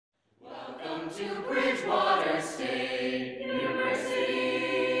to Bridgewater State University.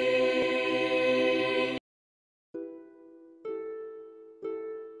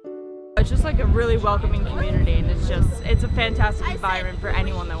 It's just like a really welcoming community, and it's a fantastic environment for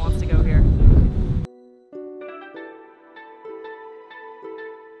anyone that wants to go here.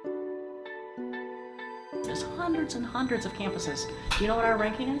 There's hundreds and hundreds of campuses. Do you know what our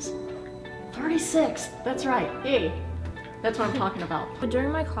ranking is? 36th, that's right. Hey, that's what I'm talking about. During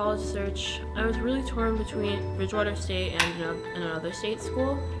my college search, I was really torn between Bridgewater State and another state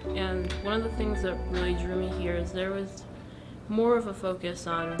school. And one of the things that really drew me here is there was more of a focus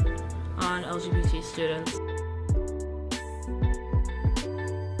on LGBT students.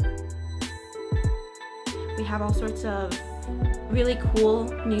 We have all sorts of really cool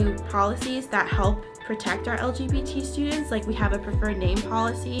new policies that help protect our LGBT students. Like we have a preferred name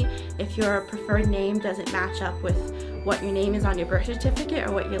policy. If your preferred name doesn't match up with what your name is on your birth certificate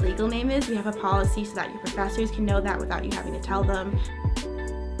or what your legal name is, we have a policy so that your professors can know that without you having to tell them.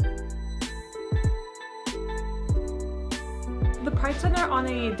 The Pride Center on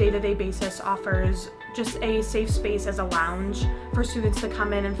a day-to-day basis offers just a safe space as a lounge for students to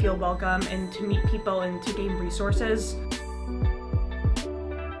come in and feel welcome and to meet people and to gain resources.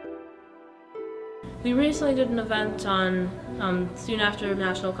 We recently did an event on soon after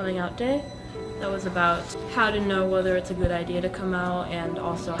National Coming Out Day that was about how to know whether it's a good idea to come out and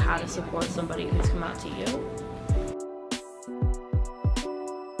also how to support somebody who's come out to you.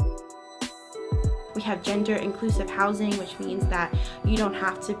 We have gender inclusive housing, which means that you don't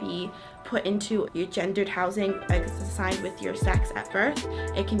have to be put into your gendered housing it's assigned with your sex at birth.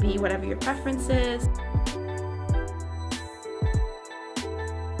 It can be whatever your preference is.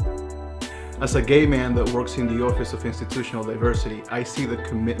 As a gay man that works in the Office of Institutional Diversity, I see the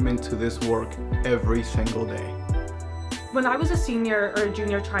commitment to this work every single day. When I was a senior or a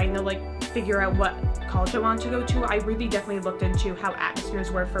junior trying to figure out what college I wanted to go to, I really definitely looked into how atmospheres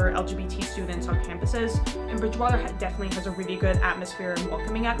were for LGBT students on campuses. And Bridgewater definitely has a really good atmosphere and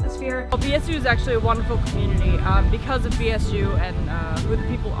welcoming atmosphere. Well, BSU is actually a wonderful community. Because of BSU and who the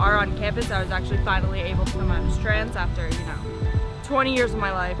people are on campus, I was actually finally able to come out as trans after, 20 years of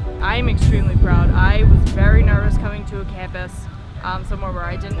my life. I am extremely proud. I was very nervous coming to a campus somewhere where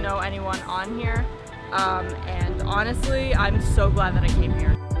I didn't know anyone on here. And honestly, I'm so glad that I came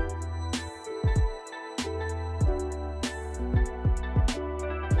here.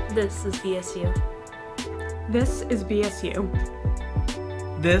 This is BSU. This is BSU.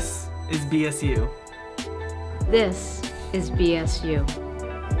 This is BSU. This is BSU.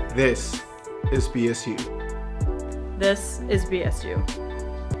 This is BSU. This is BSU.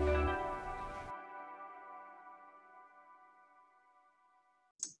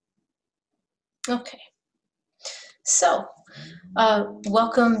 Okay, so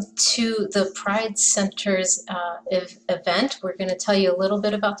welcome to the Pride Center's event. We're going to tell you a little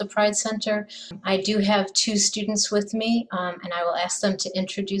bit about the Pride Center. I do have two students with me, and I will ask them to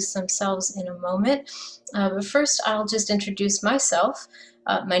introduce themselves in a moment. But first, I'll just introduce myself.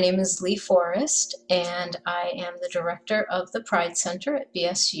 My name is Lee Forrest, and I am the director of the Pride Center at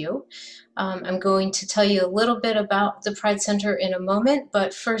BSU. I'm going to tell you a little bit about the Pride Center in a moment,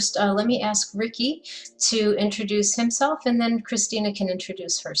 but first let me ask Ricky to introduce himself, and then Christina can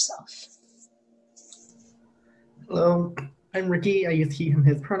introduce herself. Hello, I'm Ricky. I use he, him,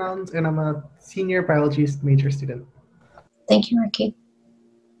 his pronouns, and I'm a senior biology major student. Thank you, Ricky.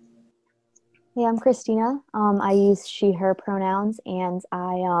 Hey, I'm Christina. I use she, her pronouns, and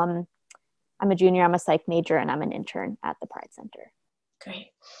I'm a junior. I'm a psych major, and I'm an intern at the Pride Center.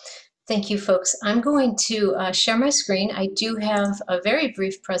 Great. Thank you, folks. I'm going to share my screen. I do have a very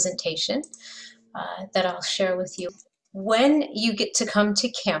brief presentation that I'll share with you. When you get to come to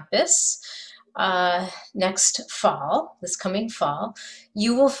campus next fall, this coming fall,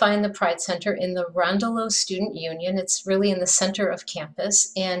 you will find the Pride Center in the Rondeau Student Union. It's really in the center of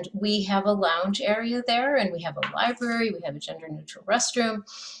campus, and we have a lounge area there, and we have a library, we have a gender-neutral restroom,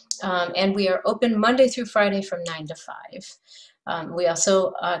 and we are open Monday through Friday from 9 to 5. We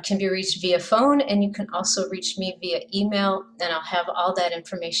also can be reached via phone, and you can also reach me via email, and I'll have all that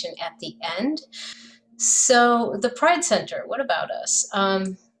information at the end. So the Pride Center, what about us?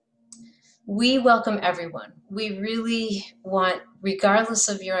 We welcome everyone. We really want, regardless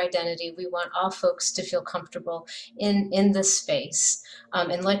of your identity, we want all folks to feel comfortable in this space.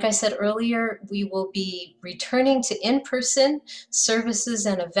 And like I said earlier, we will be returning to in-person services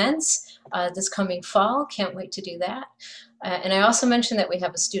and events this coming fall. Can't wait to do that. And I also mentioned that we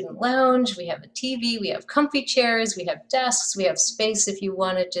have a student lounge, we have a TV, we have comfy chairs, we have desks, we have space if you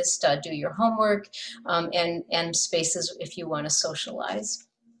want to just do your homework, and spaces if you want to socialize.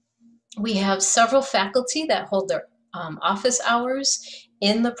 We have several faculty that hold their office hours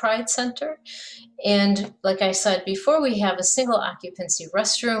in the Pride Center. And like I said before, we have a single occupancy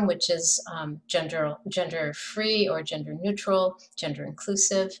restroom, which is gender free or gender neutral, gender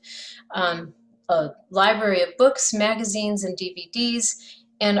inclusive, a library of books, magazines, and DVDs.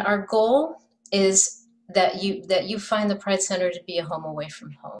 And our goal is that you find the Pride Center to be a home away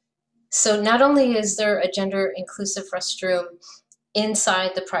from home. So not only is there a gender inclusive restroom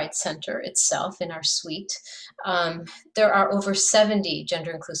inside the Pride Center itself in our suite, there are over 70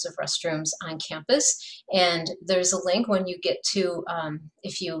 gender inclusive restrooms on campus. And there's a link when you get to,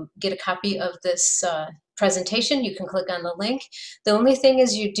 if you get a copy of this presentation, you can click on the link. The only thing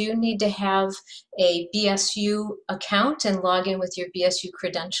is you do need to have a BSU account and log in with your BSU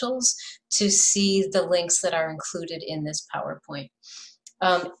credentials to see the links that are included in this PowerPoint.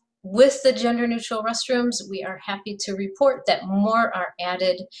 With the gender neutral restrooms, we are happy to report that more are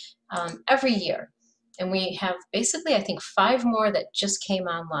added every year. And we have basically, I think, 5 more that just came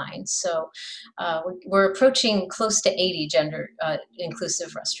online. So we're approaching close to 80 gender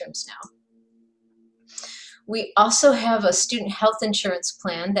inclusive restrooms now. We also have a student health insurance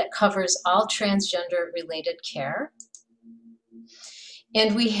plan that covers all transgender related care.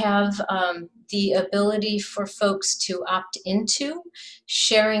 And we have the ability for folks to opt into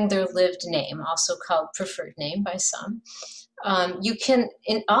sharing their lived name, also called preferred name by some. You can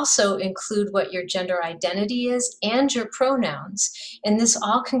also include what your gender identity is and your pronouns. And this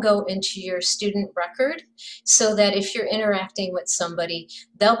all can go into your student record so that if you're interacting with somebody,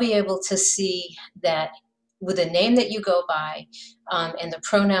 they'll be able to see that with the name that you go by and the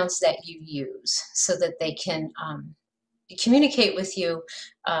pronouns that you use so that they can communicate with you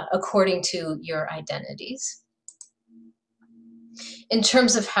according to your identities. In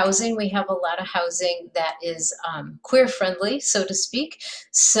terms of housing, we have a lot of housing that is queer friendly, so to speak.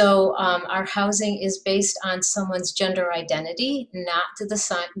 So our housing is based on someone's gender identity, not the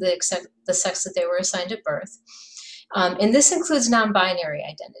sex that they were assigned at birth. And this includes non-binary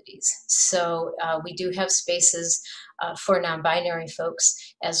identities. So we do have spaces for non-binary folks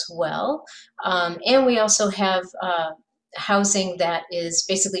as well. And we also have housing that is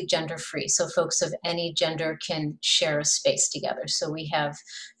basically gender free. So folks of any gender can share a space together. So we have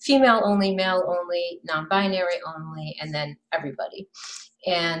female only, male only, non-binary only, and then everybody.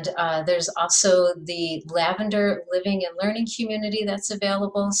 And there's also the Lavender Living and Learning Community that's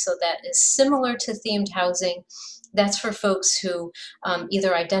available. So that is similar to themed housing. That's for folks who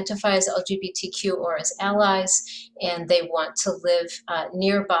either identify as LGBTQ or as allies, and they want to live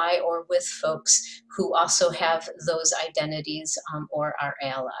nearby or with folks who also have those identities or are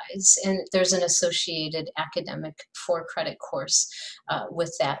allies. And there's an associated academic 4-credit course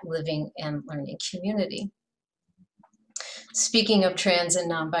with that living and learning community. Speaking of trans and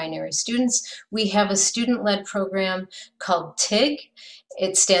non-binary students, we have a student-led program called TIG.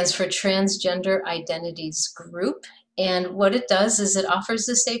 It stands for Transgender Identities Group. And what it does is it offers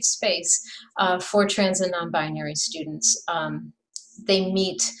a safe space for trans and non-binary students. They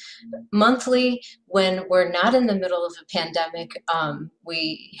meet monthly when we're not in the middle of a pandemic.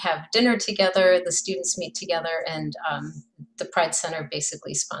 We have dinner together, the students meet together, and the Pride Center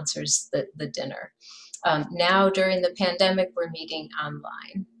basically sponsors the dinner. Now during the pandemic, we're meeting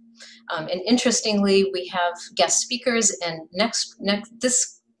online. And interestingly, we have guest speakers, and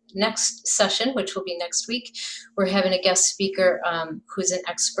this next session, which will be next week, we're having a guest speaker who's an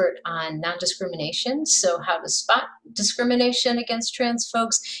expert on non-discrimination, so how to spot discrimination against trans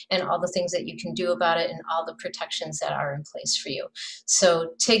folks and all the things that you can do about it and all the protections that are in place for you.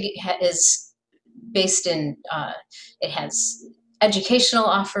 So TIG is based in, it has educational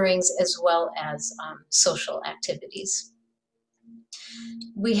offerings as well as social activities.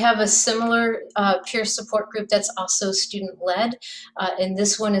 We have a similar peer support group that's also student-led, and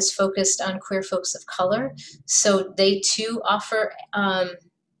this one is focused on queer folks of color. So they too offer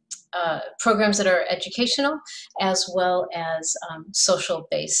programs that are educational as well as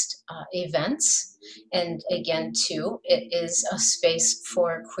social-based events. And again, too, it is a space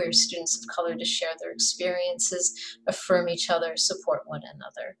for queer students of color to share their experiences, affirm each other, support one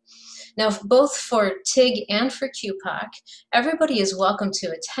another. Now, both for TIG and for QPOC, everybody is welcome to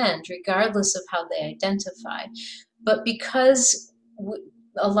attend, regardless of how they identify. But because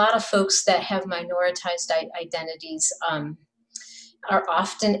a lot of folks that have minoritized identities are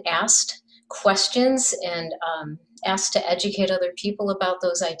often asked questions and asked to educate other people about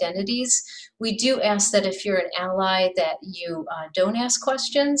those identities, we do ask that if you're an ally that you don't ask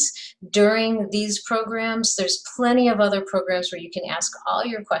questions during these programs. There's plenty of other programs where you can ask all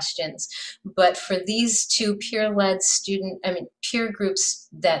your questions, but for these two peer-led peer groups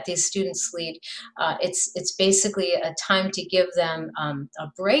that these students lead, it's basically a time to give them a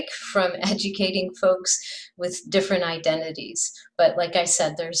break from educating folks with different identities. But like I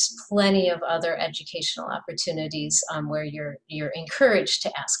said, there's plenty of other educational opportunities where you're encouraged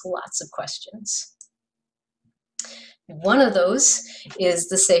to ask lots of questions. One of those is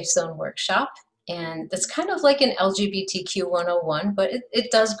the Safe Zone Workshop. And that's kind of like an LGBTQ 101, but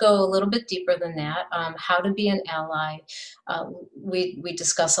it does go a little bit deeper than that. How to be an ally. We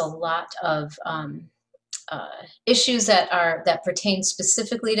discuss a lot of issues that pertain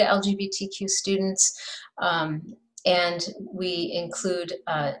specifically to LGBTQ students, and we include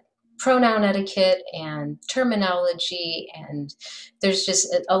pronoun etiquette and terminology, and there's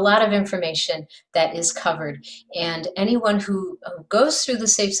just a lot of information that is covered. And anyone who goes through the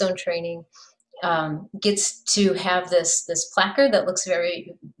Safe Zone training gets to have this placard that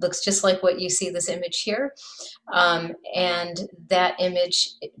looks just like what you see this image here, and that image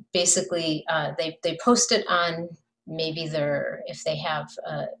basically they post it on maybe if they have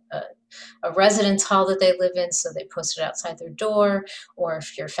a residence hall that they live in, so they post it outside their door, or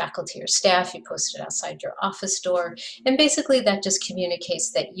if you're faculty or staff, you post it outside your office door. And basically that just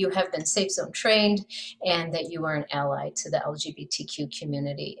communicates that you have been Safe Zone trained and that you are an ally to the LGBTQ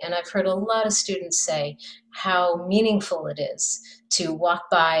community. And I've heard a lot of students say how meaningful it is to walk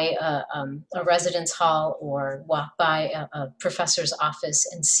by a residence hall or walk by a professor's office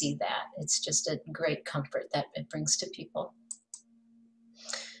and see that. It's just a great comfort that it brings to people.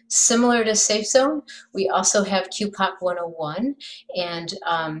 Similar to Safe Zone, we also have QPOC 101, and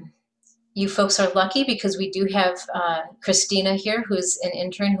you folks are lucky because we do have Christina here, who's an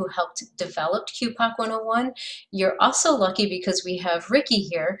intern who helped develop QPOC 101. You're also lucky because we have Ricky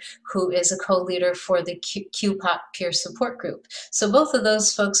here, who is a co-leader for the QPOC peer support group. So both of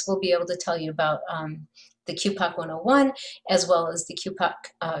those folks will be able to tell you about the QPOC 101 as well as the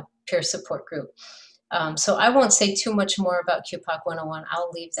QPOC peer support group. So I won't say too much more about QPOC 101.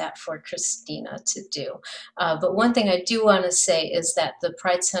 I'll leave that for Christina to do. But one thing I do want to say is that the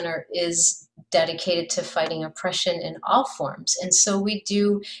Pride Center is dedicated to fighting oppression in all forms. And so we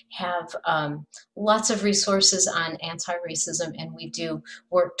do have lots of resources on anti-racism, and we do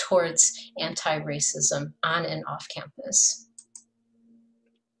work towards anti-racism on and off campus.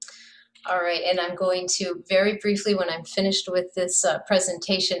 All right, and I'm going to very briefly, when I'm finished with this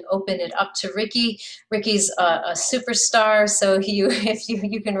presentation, open it up to Ricky. Ricky's a superstar, so if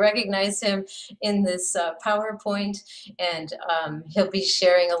you can recognize him in this PowerPoint, and he'll be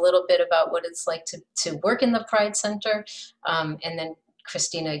sharing a little bit about what it's like to work in the Pride Center, and then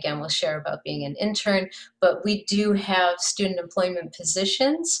Christina again will share about being an intern. But we do have student employment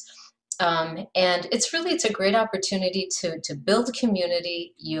positions. And it's a great opportunity to build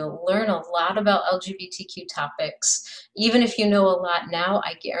community. You'll learn a lot about LGBTQ topics. Even if you know a lot now,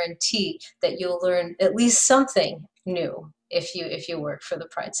 I guarantee that you'll learn at least something new if you work for the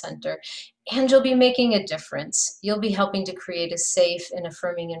Pride Center. And you'll be making a difference. You'll be helping to create a safe and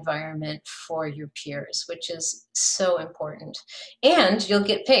affirming environment for your peers, which is so important. And you'll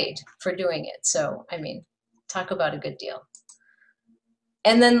get paid for doing it. So, I mean, talk about a good deal.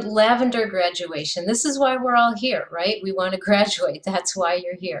 And then lavender graduation. This is why we're all here, right? We want to graduate. That's why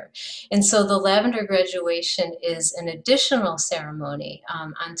you're here. And so the lavender graduation is an additional ceremony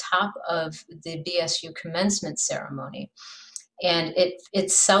on top of the BSU commencement ceremony. And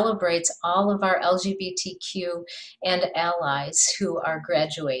it celebrates all of our LGBTQ and allies who are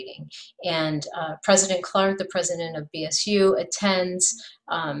graduating. And President Clark, the president of BSU, attends.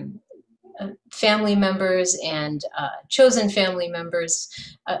 Family members and chosen family members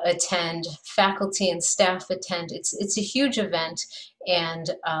attend, faculty and staff attend. It's a huge event, and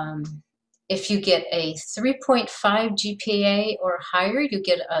if you get a 3.5 GPA or higher, you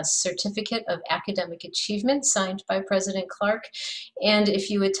get a certificate of academic achievement signed by President Clark. And if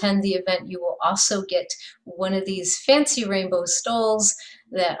you attend the event, you will also get one of these fancy rainbow stoles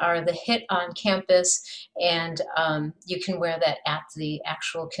that are the hit on campus, and you can wear that at the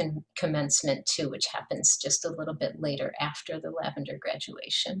actual commencement too, which happens just a little bit later after the lavender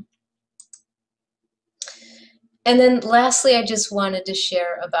graduation. And then lastly, I just wanted to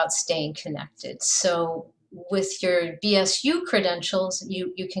share about staying connected. So with your BSU credentials,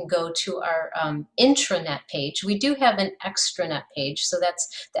 you can go to our intranet page. We do have an extranet page, so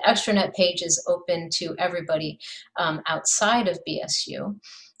the extranet page is open to everybody outside of BSU.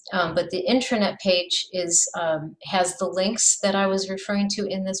 But the intranet page has the links that I was referring to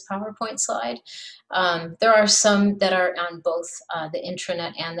in this PowerPoint slide. There are some that are on both the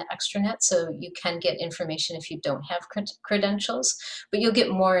intranet and the extranet, so you can get information if you don't have credentials, but you'll get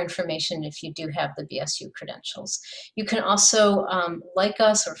more information if you do have the BSU credentials. You can also like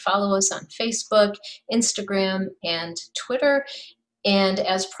us or follow us on Facebook, Instagram, and Twitter. And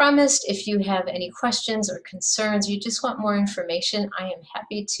as promised, if you have any questions or concerns, you just want more information, I am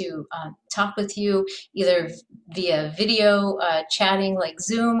happy to talk with you either via video chatting like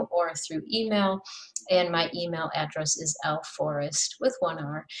Zoom or through email. And my email address is lforrest with one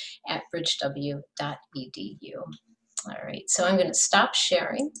R at bridgew.edu. All right, so I'm going to stop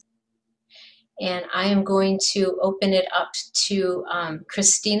sharing. And I am going to open it up to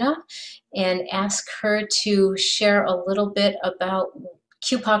Christina and ask her to share a little bit about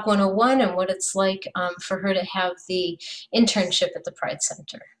QPOC 101 and what it's like for her to have the internship at the Pride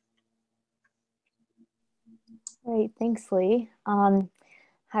Center. Great, thanks, Lee. Hi,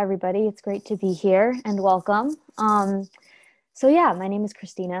 everybody. It's great to be here and welcome. So yeah, my name is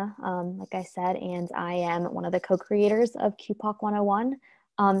Christina, like I said, and I am one of the co-creators of QPOC 101.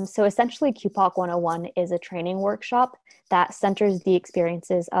 So essentially, QPOC 101 is a training workshop that centers the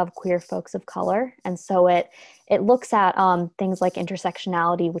experiences of queer folks of color. And so it looks at things like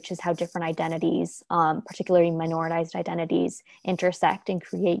intersectionality, which is how different identities, particularly minoritized identities, intersect and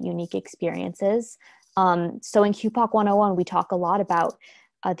create unique experiences. So in QPOC 101, we talk a lot about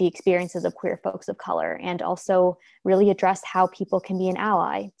the experiences of queer folks of color and also really address how people can be an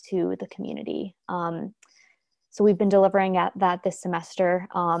ally to the community. So we've been delivering that this semester.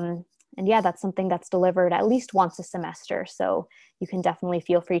 And yeah, that's something that's delivered at least once a semester. So you can definitely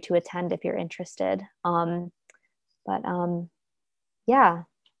feel free to attend if you're interested. Yeah,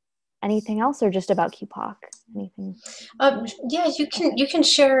 anything else or just about QPOC? Anything? Yeah, you can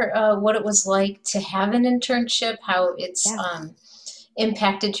share what it was like to have an internship, how it's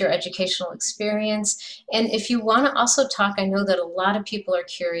impacted your educational experience. And if you want to also talk, I know that a lot of people are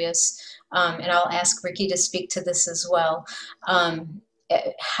curious, and I'll ask Ricky to speak to this as well,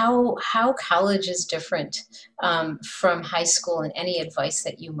 how college is different from high school and any advice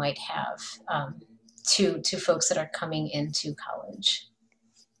that you might have to folks that are coming into college.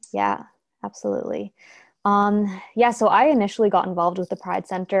 Yeah, absolutely. Yeah, so I initially got involved with the Pride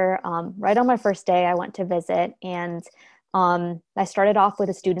Center. Right on my first day, I went to visit, and I started off with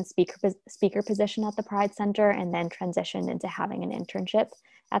a student speaker position at the Pride Center and then transitioned into having an internship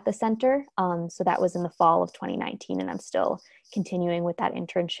at the center. So that was in the fall of 2019, and I'm still continuing with that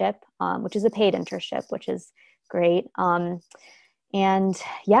internship, which is a paid internship, which is great. And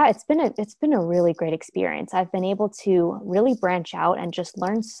yeah, it's been a really great experience. I've been able to really branch out and just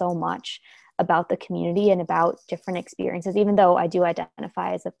learn so much about the community and about different experiences, even though I do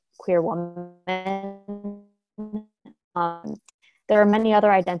identify as a queer woman. There are many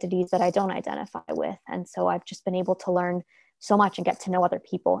other identities that I don't identify with. And so I've just been able to learn so much and get to know other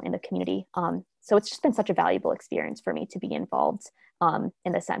people in the community. So it's just been such a valuable experience for me to be involved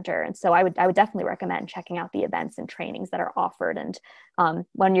in the center. And so I would definitely recommend checking out the events and trainings that are offered. And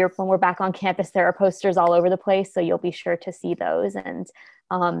when we're back on campus, there are posters all over the place. So you'll be sure to see those. And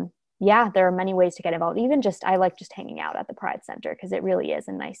yeah, there are many ways to get involved. Even I like just hanging out at the Pride Center because it really is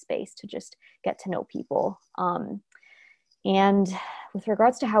a nice space to just get to know people. And with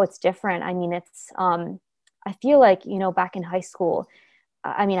regards to how it's different, I mean, I feel like, back in high school,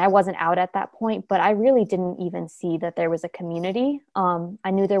 I mean, I wasn't out at that point, but I really didn't even see that there was a community. I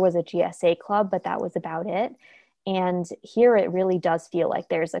knew there was a GSA club, but that was about it. And here it really does feel like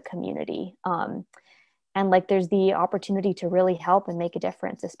there's a community. And like there's the opportunity to really help and make a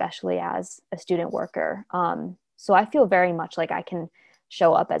difference, especially as a student worker. So I feel very much like I can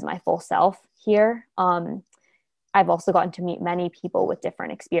show up as my full self here. I've also gotten to meet many people with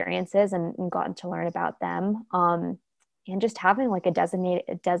different experiences and gotten to learn about them. And just having like a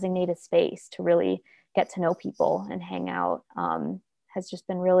designated space to really get to know people and hang out has just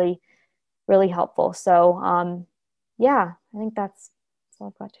been really, really helpful. So yeah, I think that's all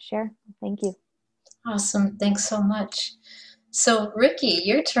I've got to share. Thank you. Awesome. Thanks so much. So Ricky,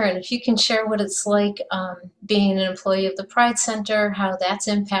 your turn. If you can share what it's like being an employee of the Pride Center, how that's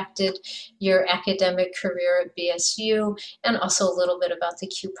impacted your academic career at BSU, and also a little bit about the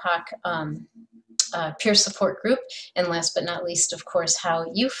QPOC peer support group. And last but not least, of course, how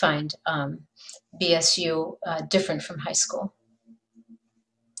you find BSU different from high school.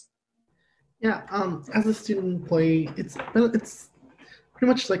 Yeah, as a student employee, it's pretty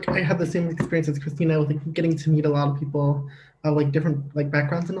much like I had the same experience as Christina with like getting to meet a lot of people of like different like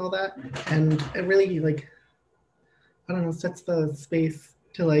backgrounds and all that, and it really like I don't know, sets the space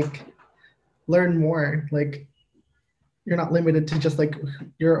to like learn more. Like you're not limited to just like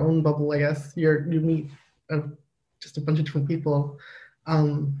your own bubble, I guess. You meet just a bunch of different people.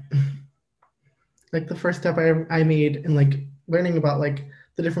 Like the first step I made in like learning about like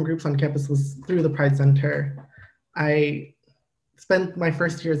the different groups on campus was through the Pride Center. I spent my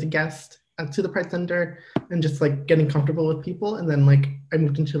first year as a guest to the Pride Center and just like getting comfortable with people, and then like I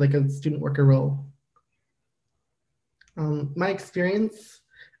moved into like a student worker role. My experience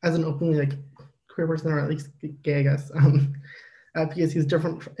as an openly like queer person, or at least gay, I guess, at BSU is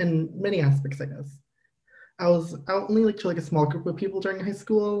different in many aspects, I guess. I was only like to like a small group of people during high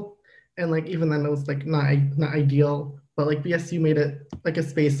school, and like even then it was like not ideal. But like BSU made it like a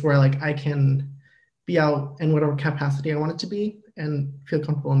space where like I can be out in whatever capacity I want it to be and feel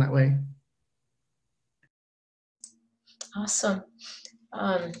comfortable in that way. Awesome.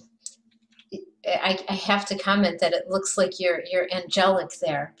 I have to comment that it looks like you're angelic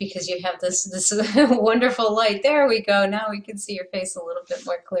there, because you have this wonderful light. There we go. Now we can see your face a little bit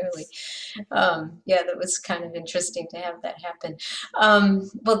more clearly. Yeah, that was kind of interesting to have that happen.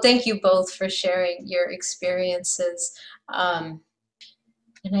 Well, thank you both for sharing your experiences. And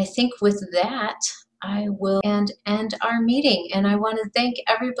I think with that, I will end our meeting. And I want to thank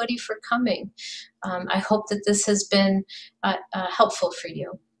everybody for coming. I hope that this has been helpful for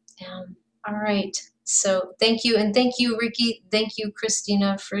you. All right, so thank you, and thank you, Ricky. Thank you,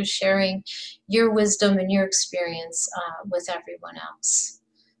 Christina, for sharing your wisdom and your experience with everyone else.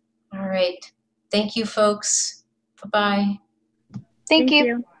 All right, thank you, folks. Bye-bye. Thank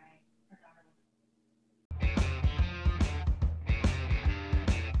you.